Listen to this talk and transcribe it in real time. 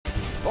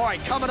All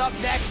right, coming up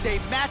next, a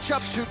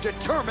matchup to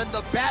determine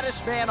the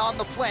baddest man on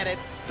the planet.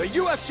 The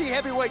UFC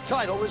heavyweight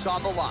title is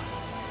on the line.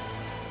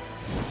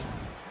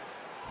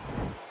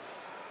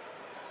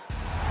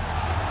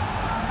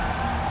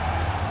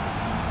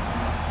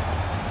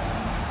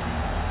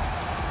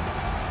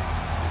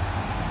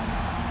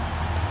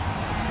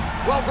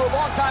 Well, for a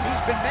long time,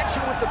 he's been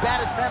mentioned with the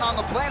baddest men on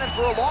the planet.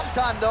 For a long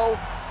time, though,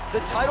 the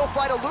title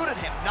fight eluded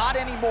him. Not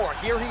anymore.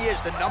 Here he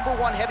is, the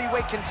 #1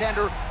 heavyweight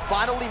contender,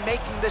 finally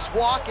making this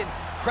walk and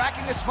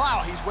cracking a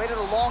smile. He's waited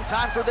a long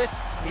time for this.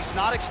 He's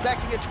not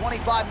expecting a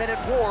 25-minute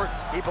war.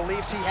 He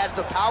believes he has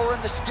the power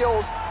and the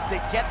skills to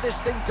get this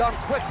thing done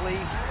quickly.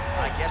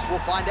 I guess we'll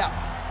find out.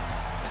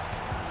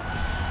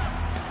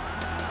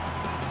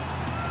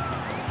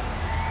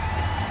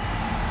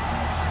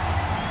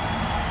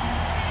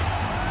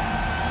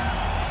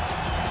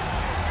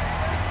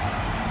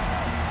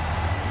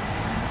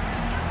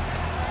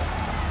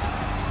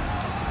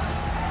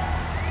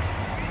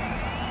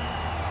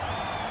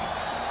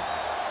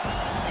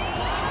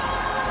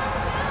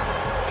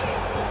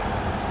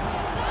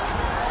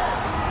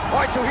 All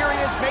right, so here he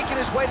is making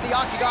his way to the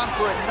octagon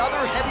for another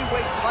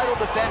heavyweight title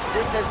defense.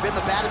 This has been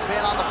the baddest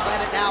man on the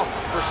planet now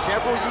for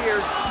several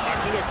years, and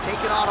he has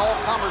taken on all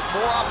comers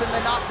more often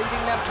than not, leaving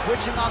them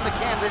twitching on the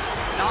canvas,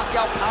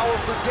 knockout power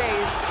for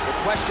days. The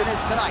question is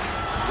tonight,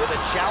 with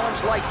a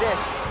challenge like this,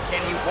 can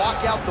he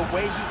walk out the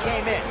way he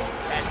came in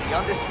as the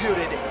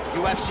undisputed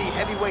UFC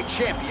heavyweight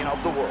champion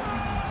of the world?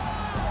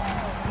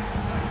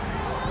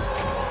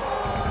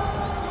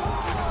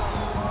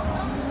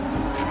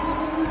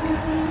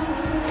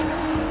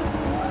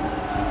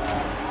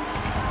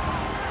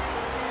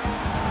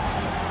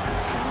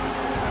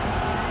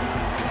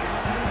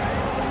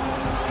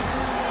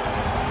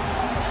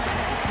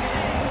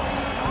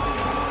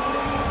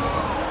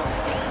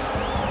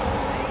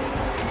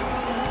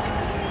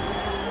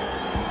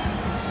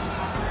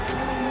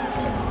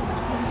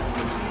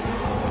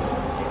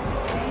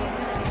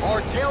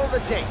 Our tale of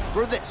the tape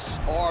for this,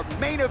 our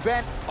main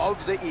event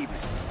of the evening.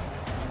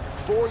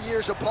 4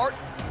 years apart,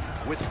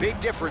 with big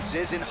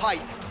differences in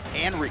height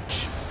and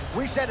reach.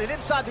 We send it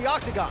inside the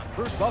octagon.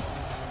 Bruce Buff.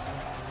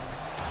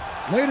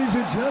 Ladies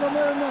and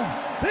gentlemen,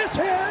 this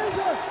is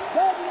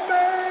the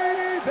main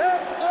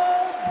event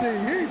of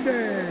the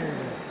evening.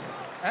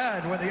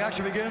 And when the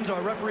action begins,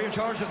 our referee in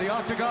charge of the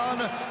octagon,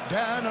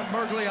 Dan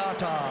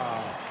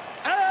Murgliata.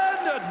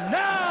 And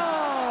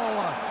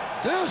now,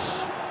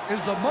 this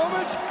is the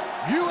moment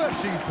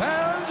UFC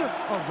fans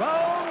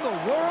around the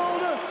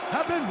world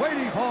have been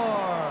waiting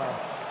for.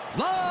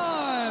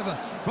 Live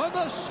from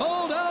the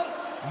sold-out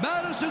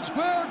Madison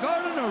Square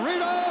Garden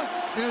Arena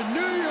in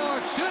New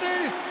York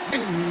City,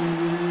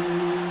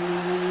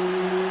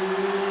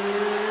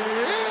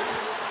 it's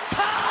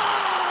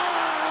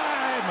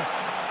time!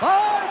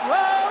 5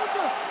 rounds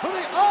for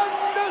the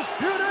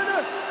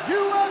undisputed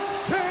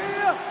UFC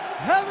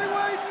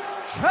Heavyweight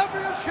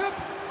Championship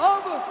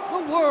of the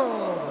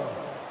world.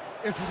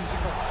 Introducing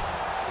first,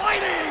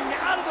 fighting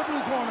out of the blue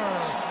corner.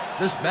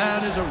 This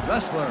man is a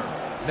wrestler,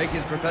 making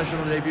his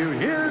professional debut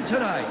here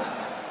tonight.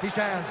 He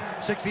stands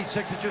 6 feet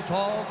 6 inches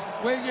tall,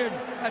 weighing in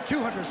at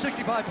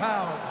 265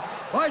 pounds.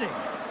 Fighting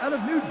out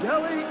of New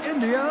Delhi,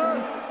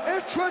 India,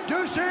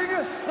 introducing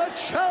the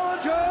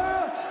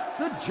challenger,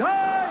 the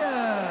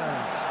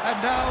Giant.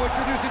 And now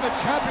introducing the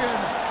champion,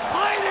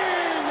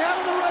 fighting out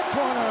of the red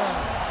corner.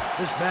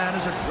 This man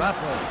is a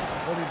grappler,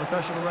 holding a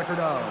professional record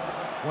of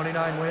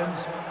 29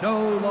 wins, no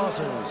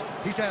losses.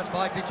 He stands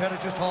 5 feet 10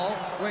 inches tall,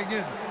 weighing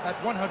in at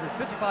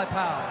 155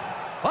 pounds.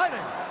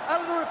 Fighting out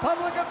of the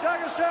Republic of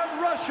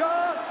Dagestan,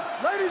 Russia,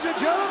 ladies and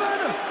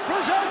gentlemen,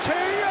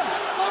 presenting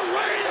the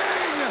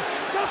reigning,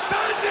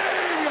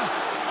 defending,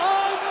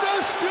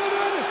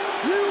 undisputed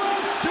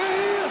UFC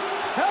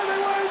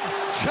heavyweight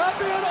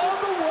champion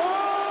of the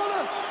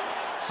world,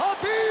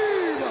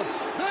 Khabib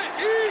the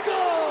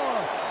Eagle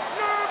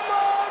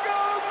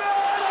Nurmagomedov.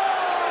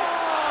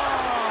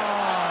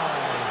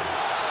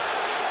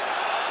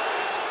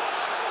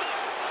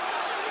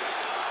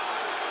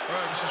 All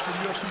right, this is for the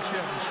UFC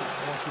Championship.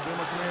 I want you to obey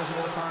my commands at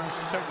all times,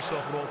 protect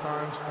yourself at all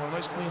times. I want a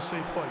nice, clean,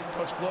 safe fight.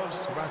 Touch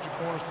gloves, back your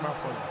corners, come out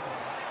fighting.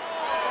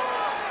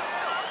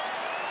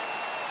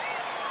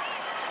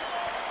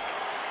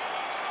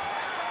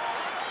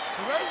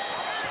 You ready?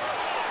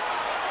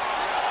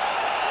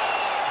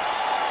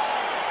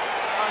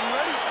 Are you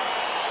ready?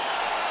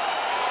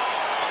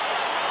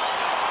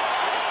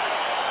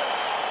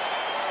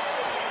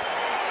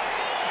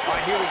 All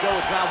right, here we go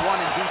with round 1,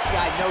 and DC,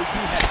 I know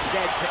you have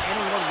said to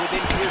anyone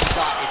within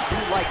earshot, if you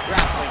like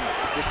grappling,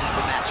 this is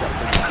the matchup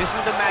for you. This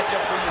is the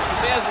matchup for you. You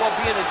may as well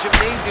be in a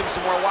gymnasium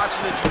somewhere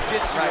watching the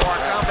jiu-jitsu or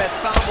a Combat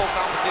Sambo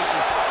competition,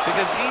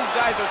 because these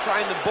guys are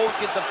trying to both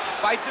get the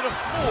fight to the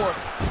floor,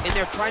 and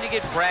they're trying to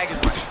get bragging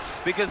rights,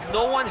 because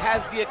no one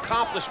has the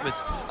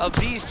accomplishments of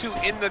these two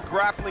in the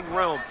grappling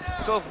realm.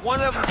 So if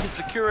one of them can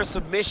secure a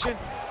submission,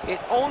 it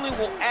only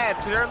will add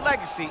to their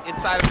legacy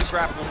inside of the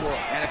grappling world.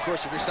 And of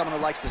course, if you're someone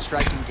who likes the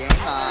striking game,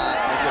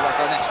 maybe you'll like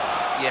our next one.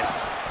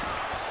 Yes.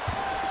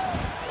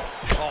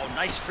 Oh,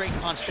 Nice straight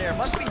punch there.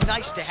 Must be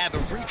nice to have a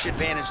reach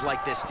advantage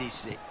like this,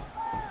 DC.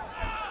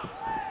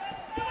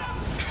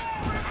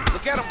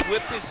 Look at him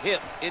whip his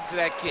hip into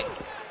that kick.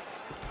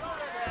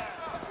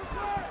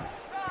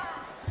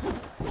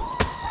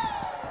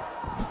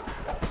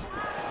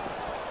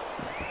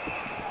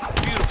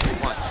 Beautiful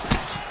punch.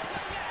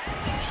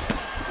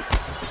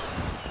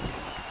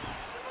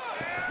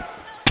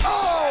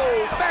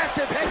 Oh,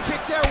 massive head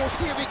kick there. We'll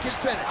see if he can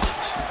finish.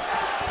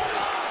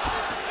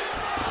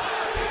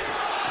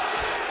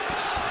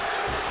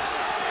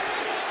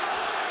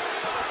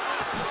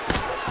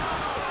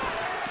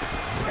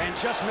 And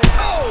just missed.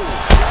 Oh!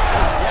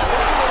 Yeah,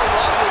 looks a little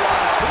wobbly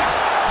on his feet.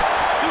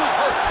 Dude's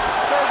hurt.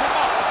 Serve him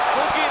up.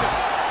 Go get him.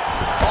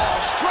 Oh,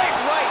 straight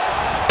right.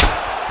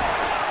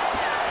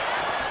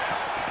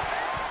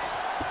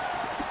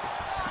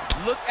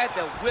 Look at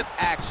the whip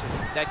action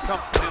that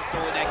comes from him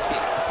throwing that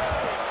kick.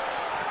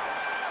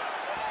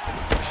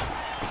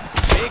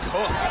 Big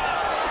hook.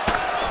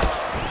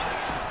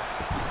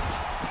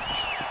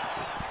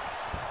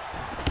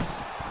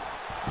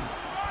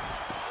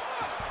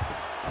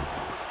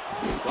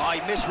 Oh,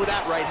 he missed with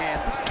that right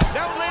hand.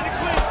 That was landed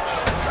clean.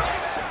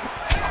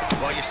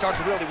 Well, you start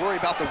to really worry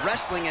about the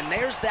wrestling, and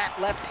there's that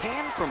left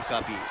hand from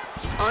Khabib.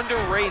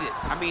 Underrated.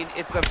 I mean,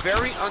 it's a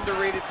very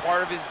underrated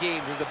part of his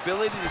game, his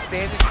ability to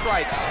stand and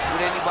strike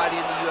with anybody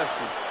in the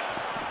UFC.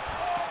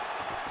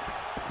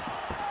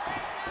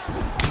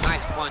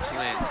 Nice punch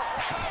landed.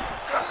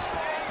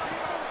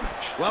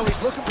 Well, he's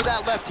looking for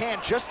that left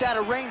hand, just out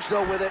of range,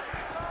 though, with it.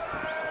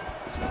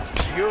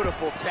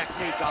 Beautiful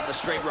technique on the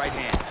straight right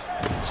hand.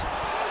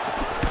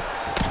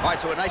 All right,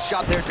 so a nice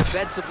shot there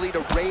defensively to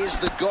raise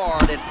the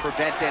guard and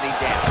prevent any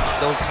damage.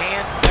 Those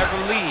hands never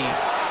leave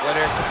where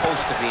they're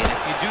supposed to be, and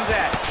if you do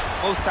that,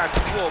 most times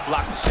you will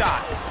block the shot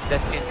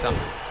that's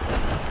incoming.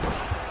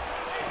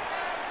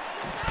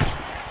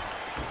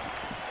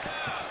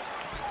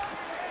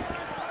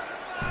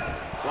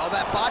 Well,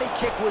 that body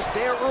kick was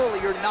there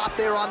earlier, not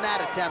there on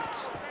that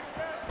attempt.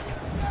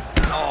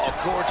 Oh,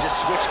 gorgeous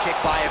switch kick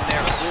by him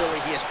there.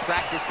 Clearly, he has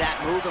practiced that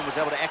move and was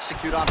able to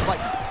execute on fight.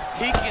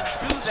 He can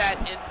do that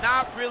and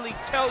not really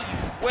tell you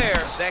where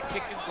that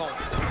kick is going.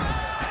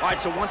 All right,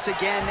 so once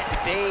again,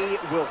 they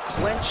will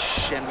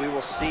clinch, and we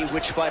will see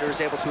which fighter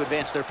is able to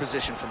advance their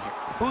position from here.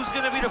 Who's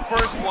going to be the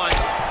first one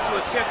to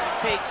attempt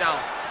the takedown?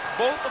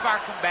 Both of our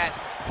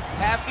combatants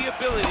have the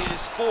ability to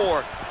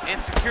score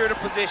and secure the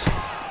position.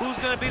 Who's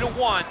going to be the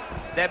one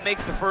that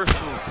makes the first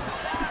move?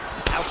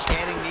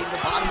 Outstanding knee to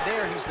the body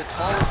there. He's the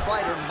taller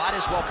fighter. Might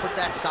as well put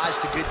that size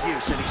to good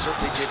use, and he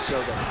certainly did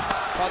so there.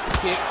 Caught the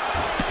kick.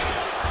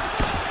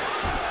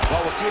 Well,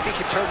 we'll see if he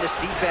can turn this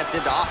defense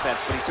into offense,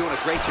 but he's doing a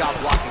great job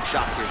blocking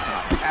shots here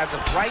tonight. As of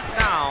right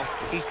now,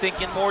 he's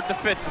thinking more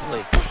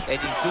defensively,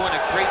 and he's doing a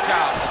great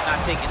job of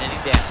not taking any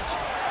damage.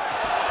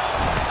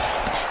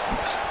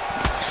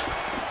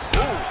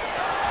 Ooh.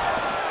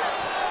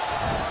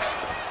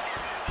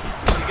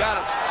 You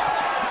got him.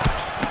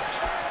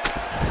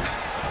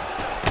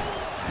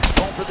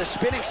 Going for the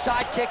spinning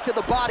side kick to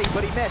the body,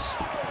 but he missed.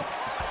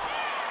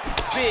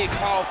 Big,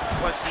 powerful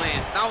punch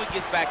lands. Now he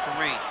gets back to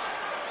range.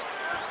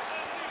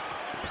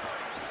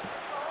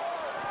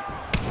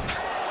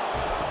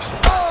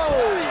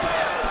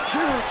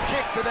 Huge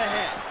kick to the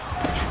head.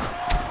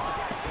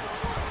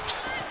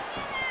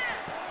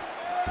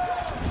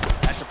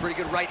 That's a pretty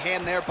good right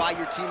hand there by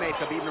your teammate,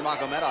 Khabib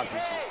Nurmagomedov,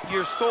 DC.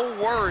 You're so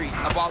worried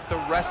about the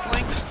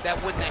wrestling that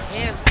when the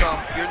hands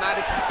come, you're not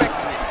expecting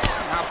it.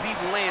 Khabib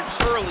lands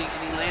early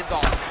and he lands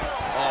off.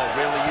 Oh,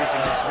 really using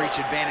his reach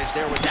advantage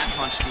there with that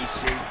punch,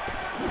 DC.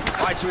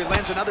 All right, so he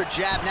lands another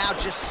jab now,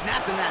 just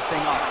snapping that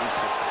thing off,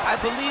 DC. I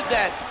believe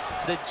that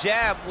the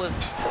jab was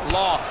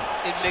lost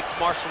in mixed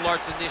martial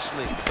arts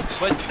initially,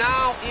 but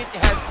now it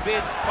has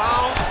been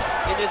found,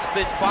 and it's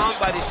been found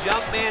by this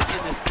young man in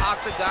this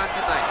octagon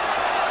tonight.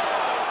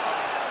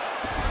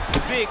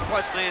 Big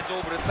punch lands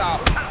over the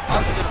top.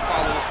 How's he gonna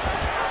follow this one?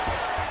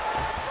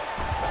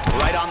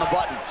 Right on the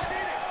button.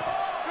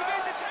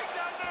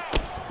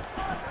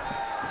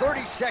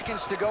 30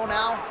 seconds to go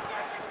now.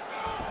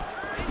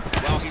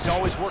 Well, he's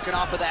always working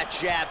off of that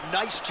jab.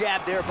 Nice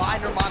jab there by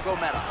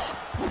Nurmagomedov.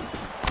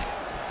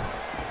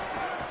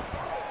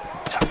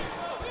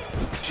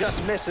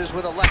 Just misses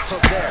with a left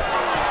hook there.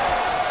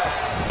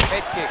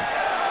 Head kick.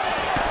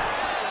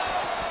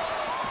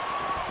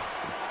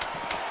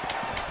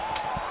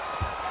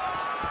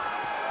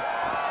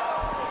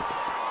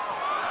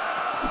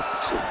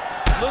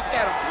 Look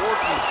at him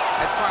working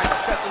at trying to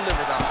shut the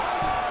liver down.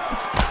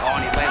 Oh,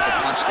 and he lands a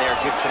punch there.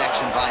 Good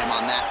connection by him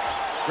on that.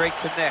 Great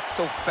connect,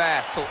 so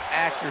fast, so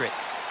accurate.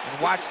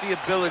 And watch the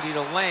ability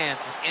to land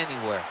from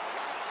anywhere.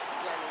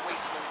 He's landing way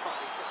too many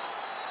body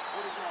shots.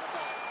 What is that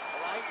about?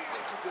 All right, you're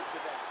way too good for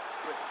that.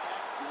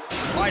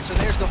 Protect. All right, so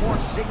there's the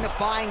horn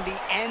signifying the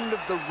end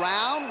of the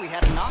round. We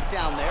had a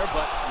knockdown there,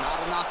 but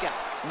not a knockout.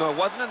 No, it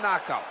wasn't a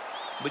knockout,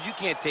 but you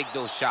can't take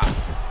those shots.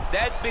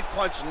 That big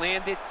punch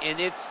landed, and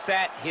it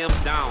sat him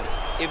down.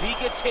 If he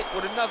gets hit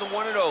with another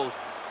one of those,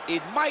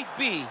 it might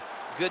be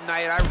good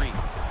night, Irene.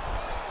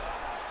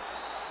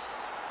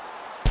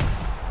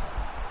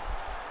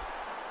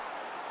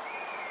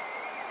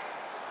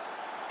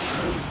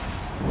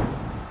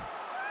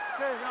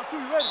 round 2,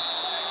 you ready?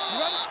 You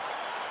ready?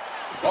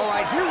 All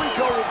right, here we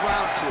go with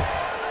round 2.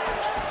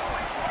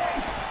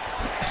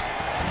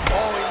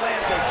 Oh, he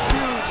lands a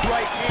huge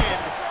right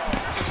hand.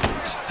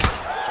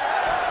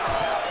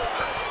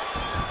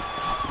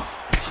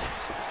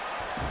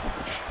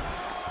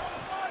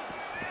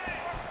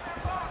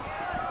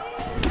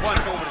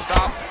 Punch over the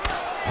top.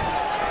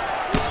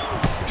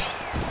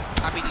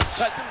 I mean, he's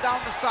cutting him down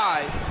the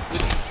sides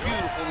with these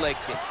beautiful leg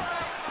kicks.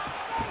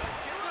 Let's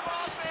get some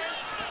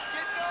offense. Let's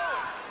get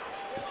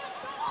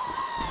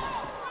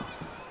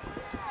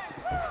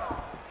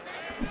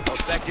going.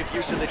 Effective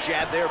use of the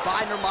jab there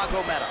by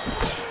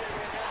Nurmagomedov.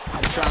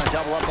 Trying to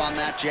double up on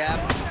that jab.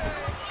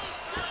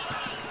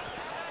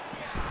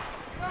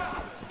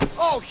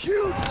 Oh,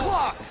 huge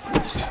block.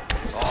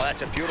 Oh,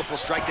 that's a beautiful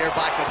strike there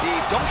by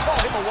Khabib. Don't call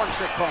him a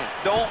one-trick pony.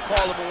 Don't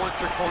call him a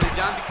one-trick pony,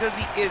 John, because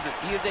he isn't.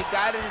 He is a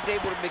guy that is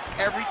able to mix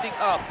everything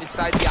up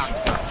inside the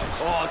octagon.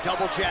 Oh,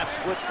 double jab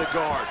splits the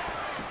guard.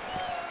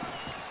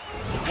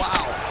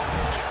 Wow.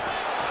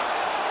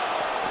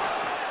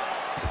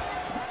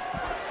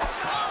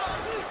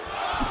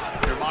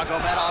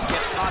 Nurmagomedov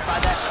gets caught by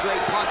that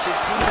straight punch. His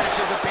defense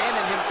has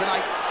abandoned him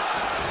tonight.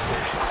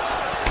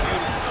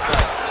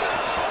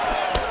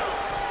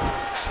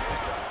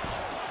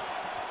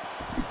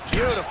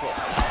 Beautiful.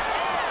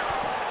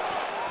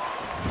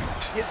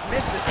 His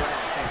misses are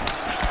entertaining.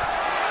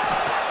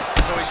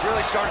 So he's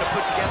really starting to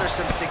put together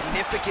some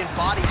significant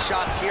body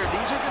shots here.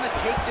 These are going to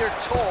take their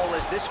toll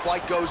as this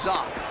fight goes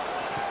on.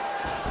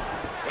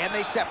 And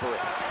they separate.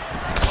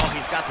 Oh,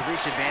 he's got the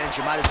reach advantage.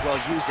 You might as well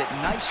use it.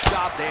 Nice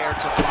job there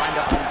to find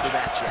a home for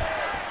that jab.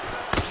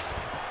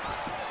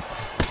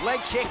 Leg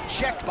kick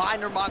checked by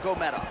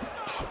Nurmagomedov.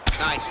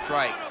 Nice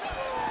strike.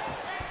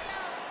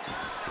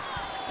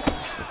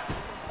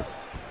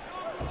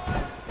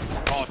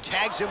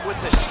 Tags him with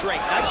the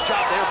straight. Nice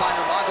job there by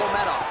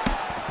Nurmagomedov.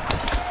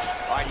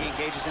 All right, he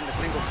engages in the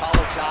single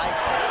collar tie.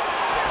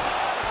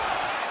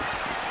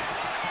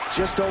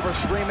 Just over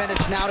 3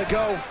 minutes now to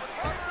go.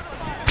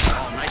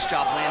 Oh, nice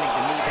job landing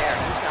the knee there.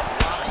 He's got a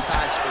lot of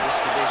size for this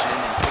division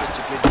and put it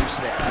to good use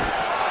there.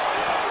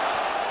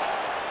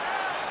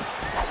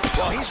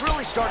 Well, he's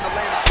really starting to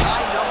land a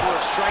high number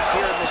of strikes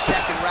here in the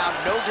second round.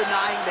 No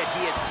denying that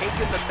he has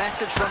taken the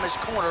message from his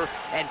corner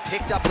and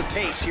picked up the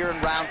pace here in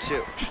round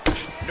 2.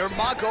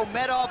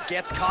 Nurmagomedov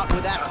gets caught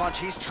with that punch.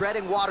 He's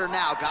treading water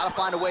now. Got to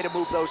find a way to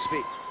move those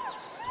feet.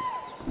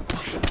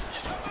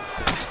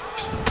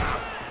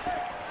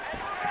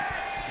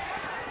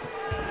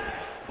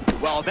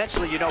 Well,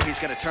 eventually you know he's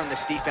going to turn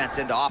this defense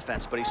into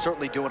offense, but he's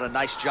certainly doing a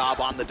nice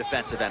job on the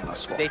defensive end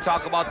thus far. They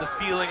talk about the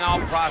feeling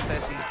out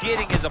process. He's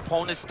getting his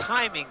opponent's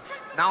timing.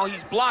 Now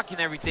he's blocking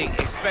everything.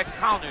 Expect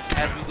counters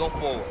as we go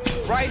forward.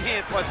 Right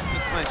hand punches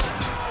the clinch.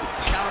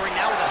 Countering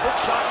now with a hook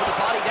shot to the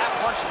body. That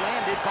punch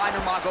landed by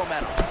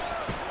Nurmagomedov.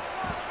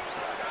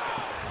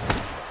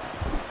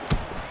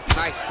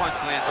 Nice punch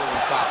lands over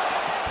the top.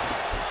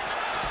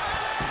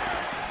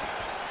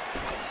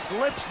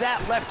 Slips that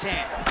left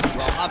hand.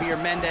 Well, Javier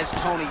Mendez,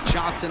 Tony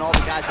Johnson, all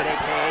the guys at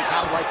AKA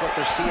gotta like what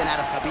they're seeing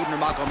out of Khabib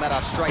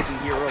Nurmagomedov striking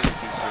here early,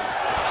 DC. I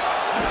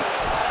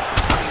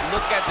mean,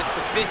 look at the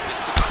commitment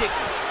to kicking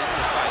in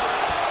this fight.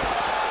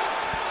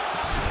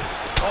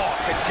 Oh,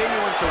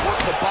 continuing to work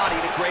the body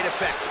to great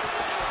effect.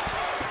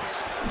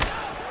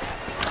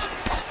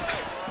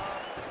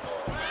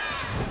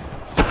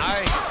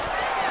 Nice.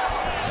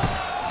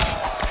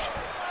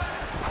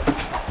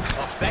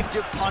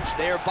 Effective punch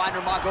there by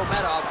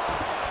Nurmagomedov.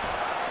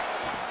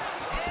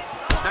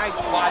 Nice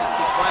body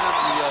kick right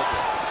under the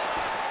elbow.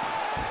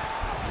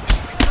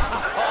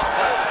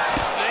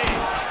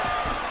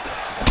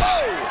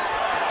 Oh!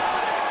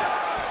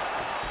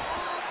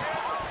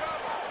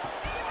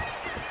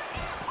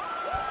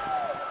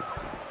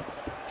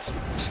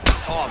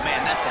 Oh,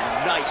 man, that's a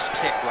nice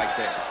kick right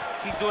there.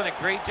 He's doing a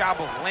great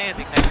job of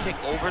landing that kick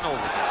over and over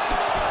again.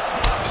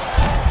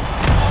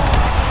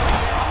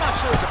 I'm not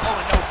sure his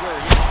opponent knows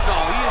where he is. No,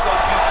 he is on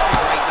beat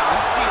street right now.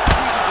 He's seeing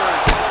three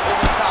birds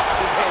over the top of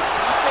his head. When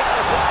you take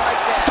a hook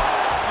like that,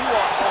 you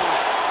are on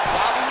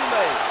wobbly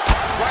leg.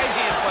 Right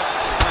hand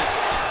punches the clinch.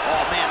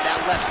 Oh, man,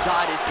 that left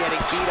side is getting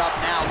beat up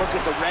now. Look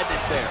at the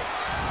redness there.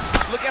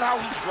 Look at how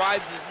he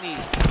drives his knee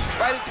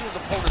right into his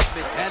opponent's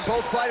midsection. And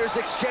both fighters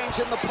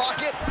exchange in the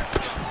pocket.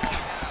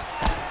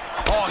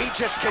 Oh, he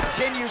just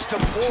continues to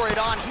pour it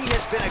on. He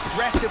has been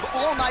aggressive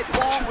all night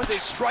long with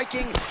his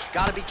striking.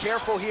 Got to be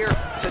careful here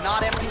to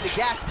not empty the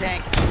gas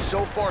tank.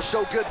 So far,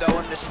 so good, though,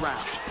 in this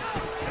round.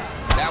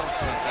 That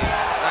one's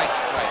nice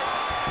strike.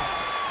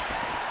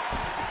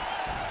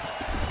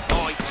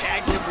 Oh, he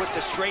tags him with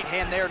the straight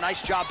hand there.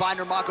 Nice job by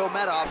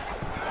Nurmagomedov.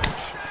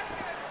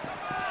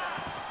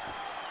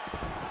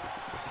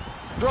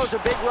 Throws a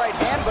big right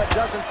hand, but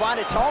doesn't find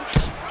its home.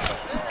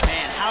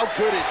 Man, how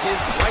good is his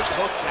right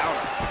hook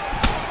counter?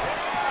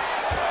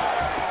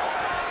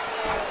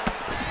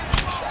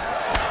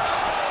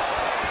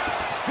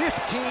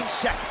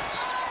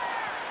 Seconds.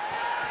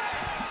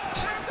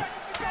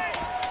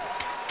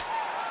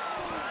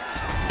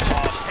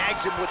 Oh,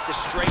 tags him with the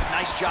straight.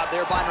 Nice job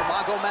there by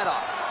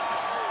Nurmagomedov.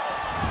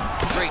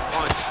 Straight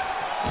punch.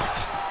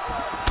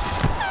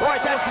 All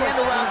right, that's the end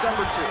of round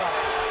number 2.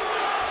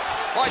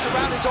 All right, the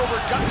round is over.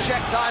 Gut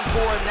check time for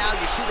him now.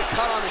 You see the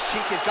cut on his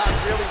cheek has gotten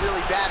really,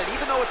 really bad. And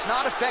even though it's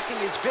not affecting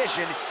his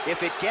vision,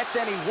 if it gets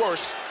any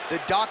worse, the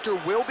doctor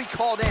will be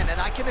called in. And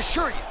I can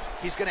assure you,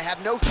 he's going to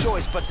have no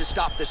choice but to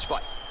stop this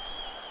fight.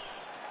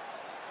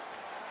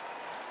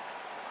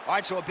 All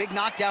right, so a big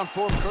knockdown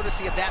for him,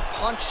 courtesy of that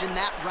punch in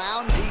that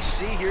round.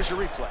 DC, here's a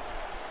replay.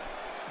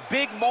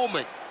 Big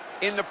moment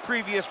in the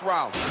previous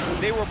round.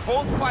 They were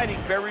both fighting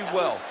very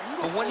well.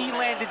 But when he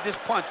landed this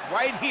punch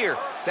right here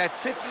that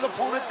sits his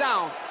opponent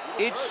down,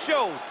 it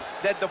showed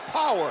that the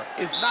power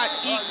is not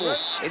equal.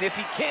 And if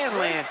he can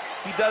land,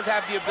 he does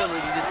have the ability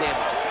to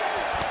damage it.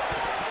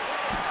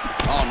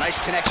 Oh,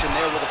 nice connection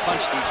there with a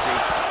punch, DC.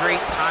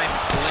 Great time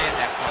to land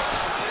that punch.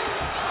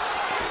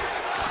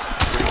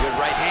 Pretty good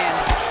right hand.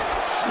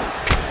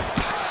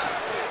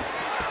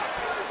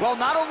 Well,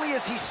 not only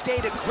has he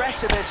stayed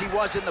aggressive as he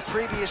was in the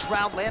previous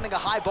round, landing a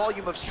high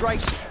volume of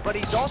strikes, but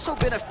he's also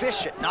been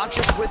efficient, not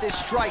just with his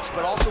strikes,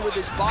 but also with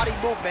his body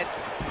movement.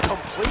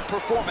 Complete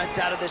performance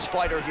out of this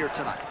fighter here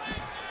tonight.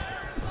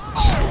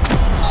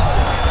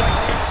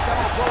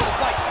 Seminal blow of the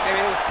fight. I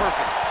mean, it was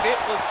perfect.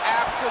 It was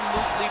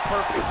absolutely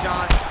perfect,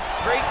 John.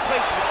 Great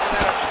placement in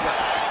that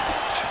uppercut.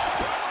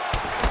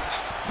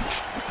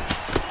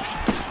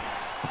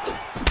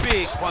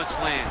 Big punch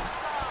land.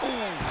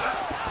 Ooh.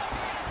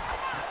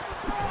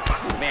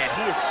 Man,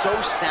 he is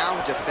so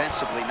sound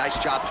defensively. Nice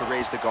job to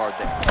raise the guard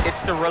there. It's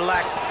the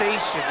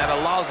relaxation that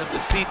allows him to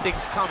see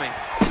things coming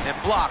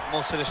and block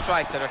most of the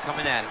strikes that are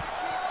coming at him.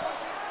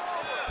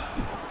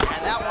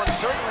 And that one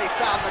certainly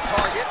found the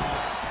target.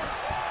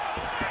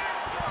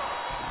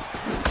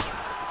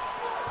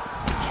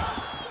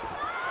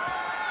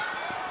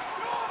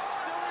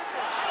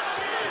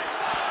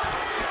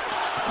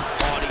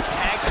 Oh, and he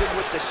tags him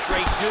with the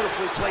straight.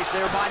 Beautifully placed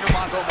there by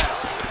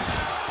Nurmagomedov.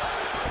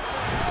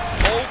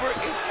 Over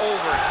and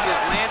over, he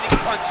is landing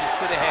punches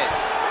to the head.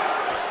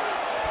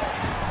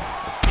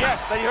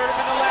 Yes, you heard him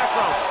in the last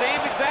round. Same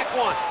exact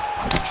one.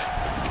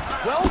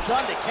 Well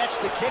done to catch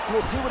the kick.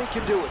 We'll see what he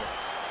can do with it.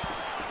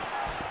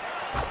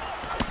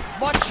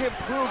 Much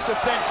improved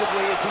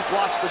defensively as he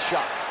blocks the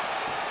shot.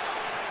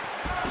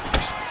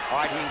 All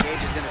right, he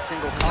engages in a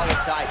single collar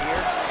tie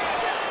here.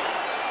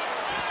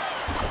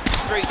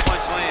 Straight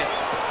punch land.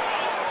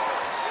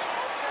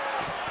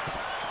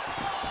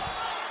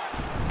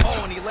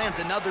 He lands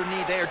another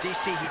knee there,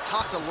 DC. He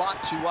talked a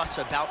lot to us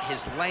about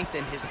his length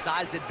and his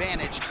size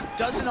advantage.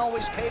 Doesn't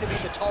always pay to be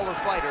the taller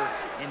fighter.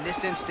 In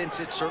this instance,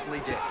 it certainly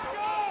did.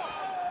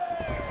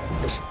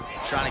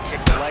 Trying to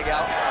kick the leg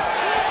out.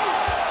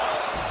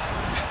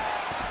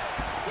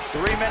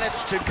 3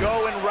 minutes to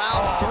go in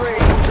round 3.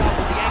 Good job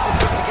with the ankle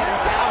kick to get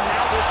him down.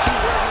 Now we'll see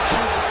where he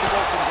chooses to go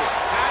from here.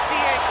 At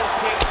the ankle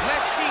kick,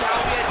 let's see how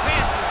he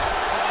advances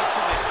from this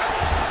position.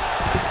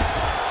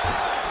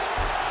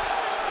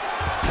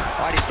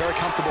 All right, he's very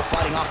comfortable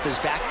fighting off his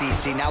back,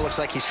 DC. Now looks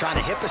like he's trying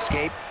to hip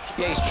escape.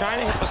 Yeah, he's trying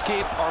to hip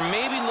escape or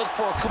maybe look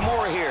for a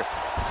Kimura here.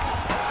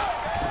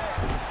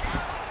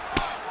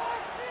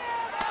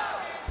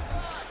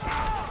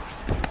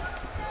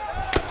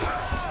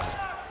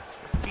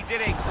 He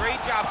did a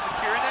great job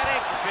securing that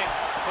ankle pick,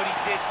 but he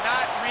did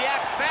not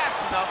react fast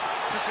enough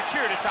to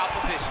secure the top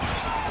position.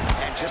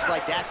 And just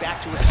like that,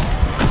 back to his head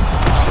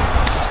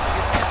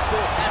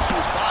still attached to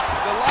his body.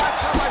 The last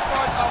time I saw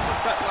an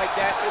uppercut like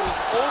that, it was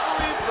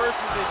Overeem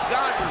versus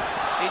Ngannou,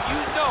 and you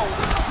know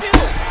he's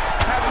still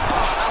having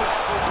gone out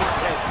over his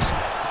head.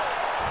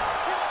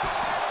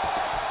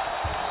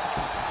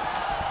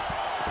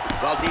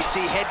 Well,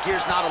 DC,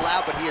 headgear's not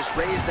allowed, but he has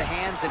raised the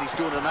hands, and he's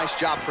doing a nice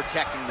job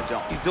protecting the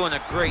dome. He's doing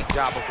a great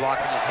job of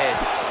blocking his head.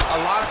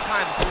 A lot of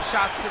times, those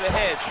shots to the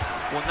head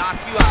will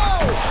knock you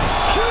out. Oh!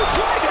 Huge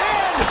right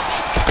hand!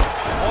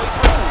 Oh, he's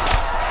running.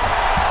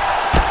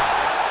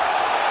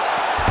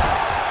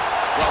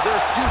 Well, there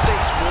are few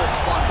things more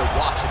fun to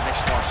watch in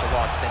mixed martial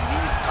arts than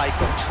these type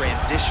of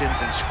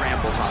transitions and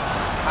scrambles on the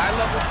ground.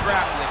 High-level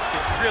grappling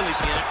can really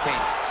be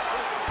entertaining.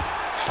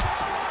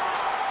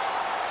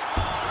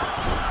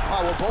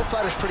 Oh, well, both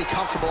fighters pretty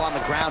comfortable on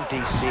the ground,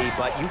 DC,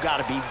 but you got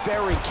to be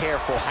very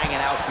careful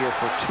hanging out here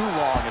for too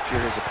long if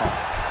you're his opponent.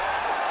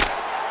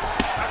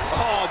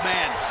 Oh,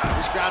 man,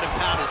 this ground and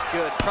pound is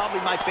good. Probably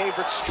my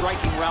favorite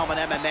striking realm in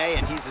MMA,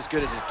 and he's as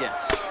good as it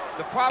gets.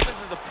 The problem is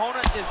his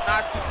opponent is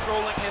not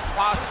controlling his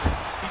posture.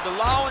 He's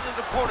allowing his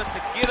opponent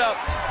to get up,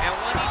 and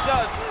when he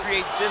does, he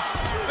creates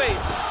distance in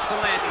space to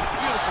land these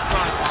beautiful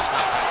ground and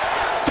pound.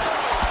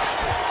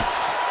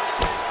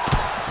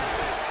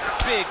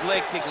 Big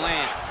leg kick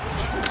land.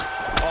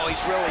 Oh,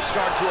 he's really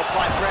starting to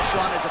apply pressure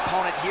on his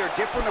opponent here.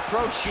 Different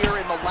approach here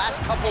in the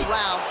last couple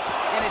rounds,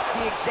 and it's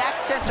the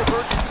exact sense of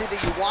urgency that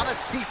you want to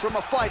see from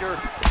a fighter.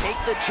 Take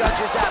the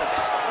judges out of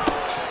it.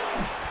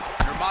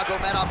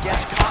 Nurmagomedov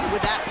gets caught with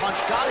that punch.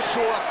 Got to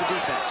shore up the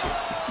defense here.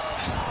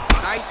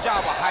 Nice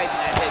job of hiding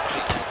that head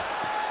kick.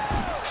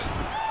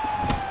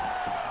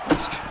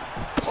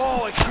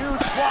 Oh, a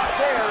huge block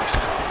there.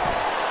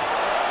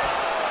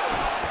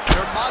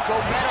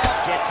 Nurmagomedov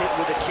gets hit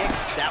with a kick.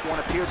 That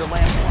one appeared to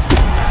land one.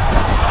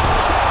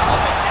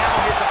 And now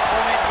his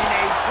opponent in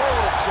a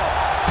world of trouble.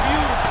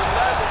 Beautiful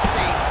level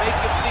change. Make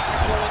him think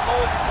he's going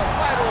low. It's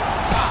right over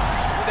the top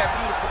with that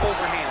beautiful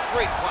overhand.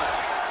 Great punch.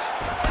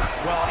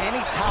 Well,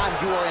 anytime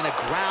you are in a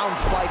ground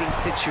fighting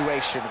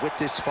situation with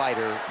this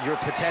fighter, you're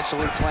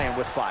potentially playing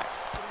with fire.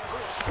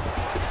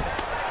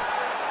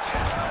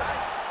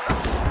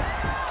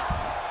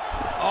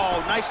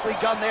 Oh, nicely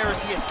done there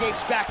as he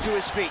escapes back to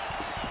his feet.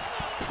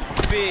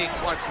 Big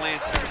punch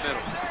lands in the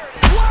middle.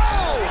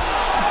 Whoa!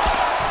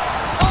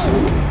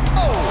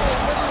 Oh,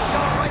 another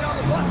shot right on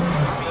the button.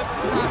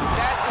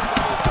 That is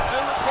the most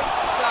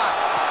debilitating shot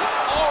in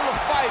all of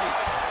fighting.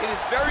 It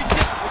is very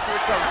difficult to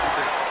recover from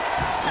that.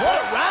 What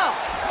a round!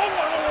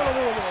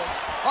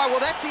 All right,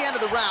 well, that's the end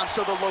of the round,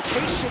 so the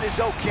location is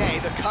okay,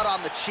 the cut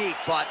on the cheek,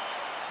 but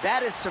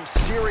that is some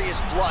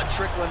serious blood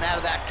trickling out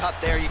of that cut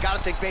there. You got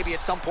to think maybe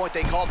at some point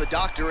they call the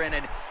doctor in,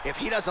 and if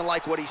he doesn't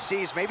like what he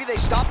sees, maybe they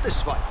stop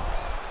this fight.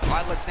 All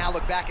right, let's now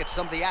look back at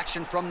some of the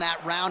action from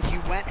that round. He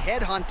went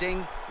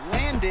headhunting,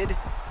 landed,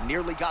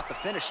 nearly got the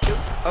finish, too.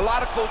 A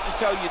lot of coaches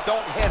tell you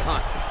don't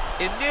headhunt.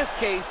 In this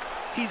case,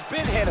 he's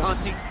been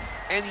headhunting,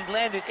 and he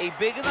landed a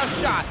big enough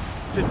shot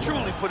to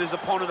truly put his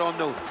opponent on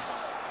notice.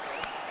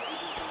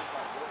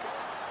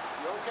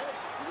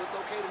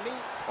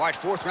 All right,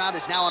 fourth round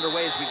is now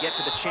underway as we get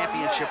to the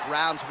championship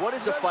rounds. What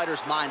is a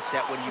fighter's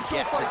mindset when you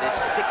get to this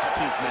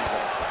 16th minute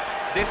fight?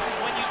 This is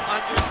when you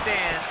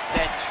understand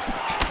that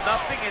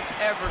nothing is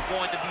ever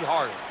going to be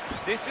harder.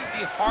 This is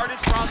the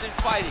hardest round in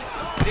fighting.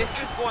 This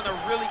is going to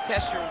really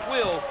test your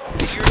will.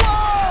 Whoa!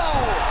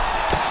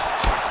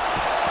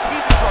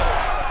 He's in trouble.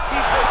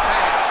 He's hurt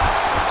bad.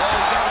 Oh,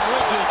 he got a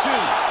real deal,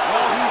 too.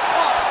 Well, he's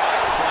up,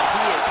 but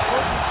he is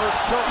hurting for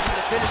certain.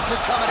 The finish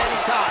could come at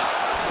any time.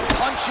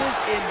 Punches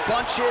in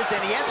bunches, and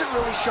he hasn't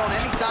really shown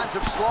any signs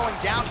of slowing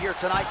down here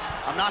tonight.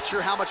 I'm not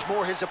sure how much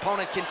more his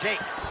opponent can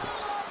take.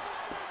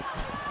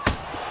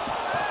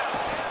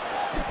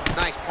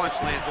 Nice punch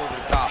lands over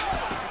the top.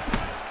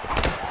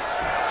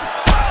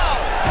 Wow!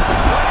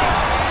 What a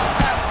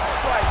fantastic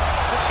strike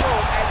to throw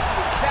at the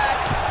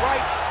exact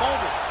right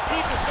moment. He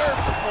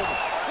deserves this moment.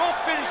 Go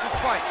finish his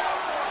fight.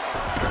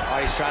 All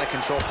right, he's trying to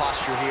control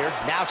posture here.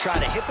 Now trying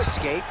to hip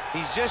escape.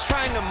 He's just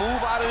trying to move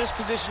out of this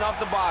position off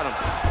the bottom.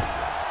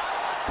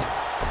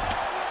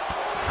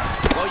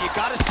 Well, you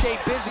got to stay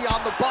busy on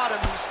the bottom.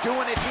 He's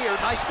doing it here.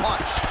 Nice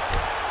punch.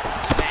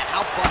 Man,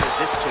 how fun is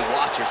this to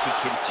watch as he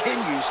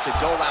continues to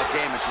dole out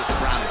damage with the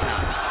ground and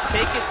pound?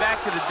 Take it back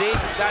to the days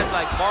of guys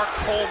like Mark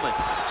Coleman,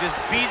 just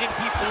beating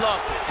people up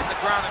in the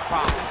ground and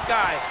pound. This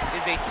guy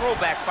is a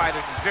throwback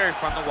fighter. He's very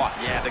fun to watch.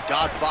 Yeah, the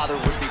Godfather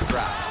would be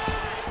proud.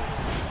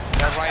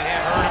 That right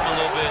hand hurt him a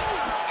little bit.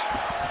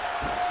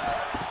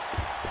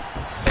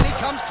 And he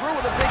comes through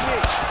with a big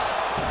knee.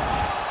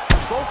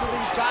 Both of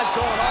these guys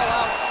going all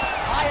out.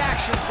 High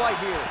action fight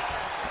here.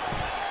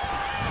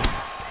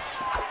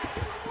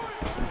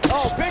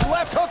 Oh, big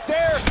left hook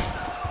there.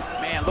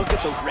 Man, look at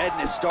the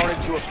redness starting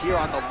to appear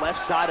on the left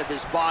side of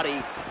his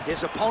body.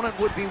 His opponent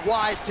would be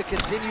wise to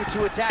continue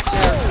to attack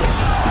there.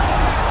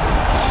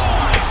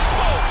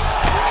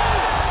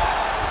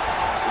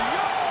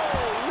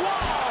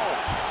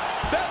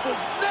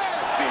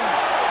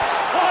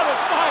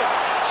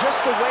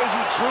 Just the way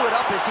he drew it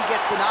up as he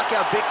gets the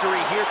knockout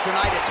victory here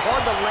tonight. It's hard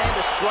to land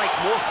a strike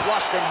more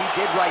flush than he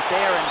did right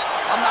there, and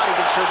I'm not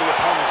even sure the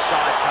opponent saw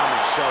it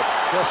coming. So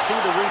he'll see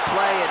the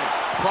replay and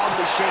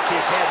probably shake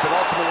his head, but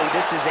ultimately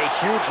this is a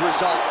huge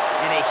result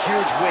and a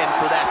huge win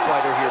for that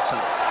fighter here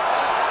tonight.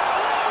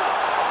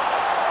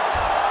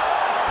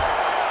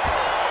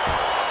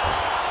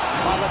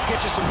 Let's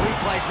get you some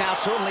replays now.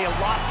 Certainly a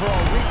lot for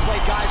our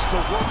replay guys to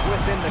work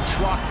with in the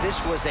truck.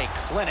 This was a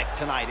clinic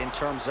tonight in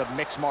terms of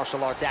mixed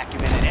martial arts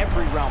acumen in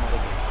every realm of the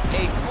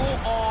game. A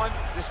full-on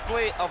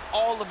display of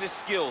all of his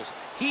skills.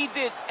 He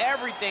did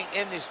everything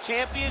in this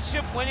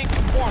championship-winning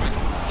performance.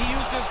 He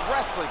used his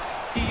wrestling.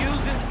 He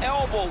used his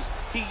elbows.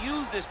 He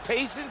used his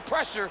pace and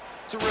pressure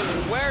to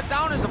really wear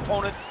down his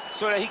opponent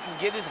so that he can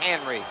get his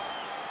hand raised.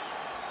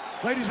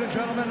 Ladies and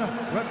gentlemen,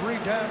 referee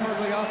Dan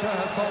Murgliata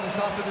has called a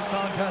stop to this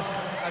contest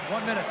at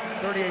 1 minute,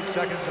 38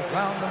 seconds of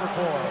round number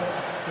 4.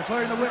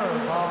 Declaring the winner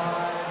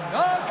by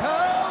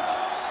knockout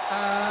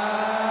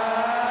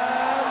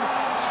and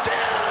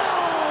still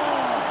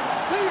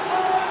the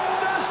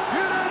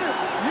undisputed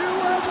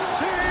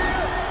UFC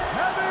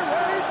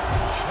heavyweight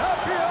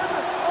champion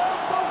of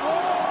the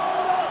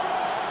world,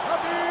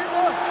 Khabib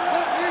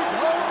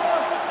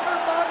Nurmagomedov.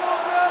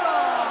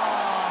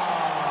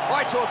 All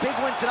right, so a big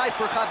win tonight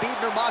for Khabib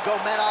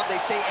Nurmagomedov. They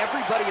say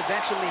everybody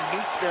eventually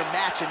meets their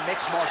match in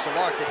mixed martial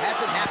arts. It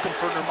hasn't happened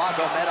for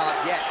Nurmagomedov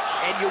yet.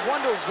 And you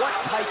wonder what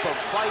type of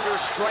fighter,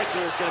 striker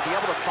is going to be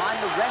able to find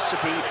the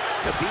recipe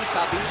to beat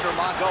Khabib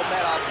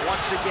Nurmagomedov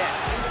once again,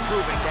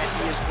 proving that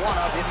he is one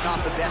of, if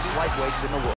not the best lightweights in the world.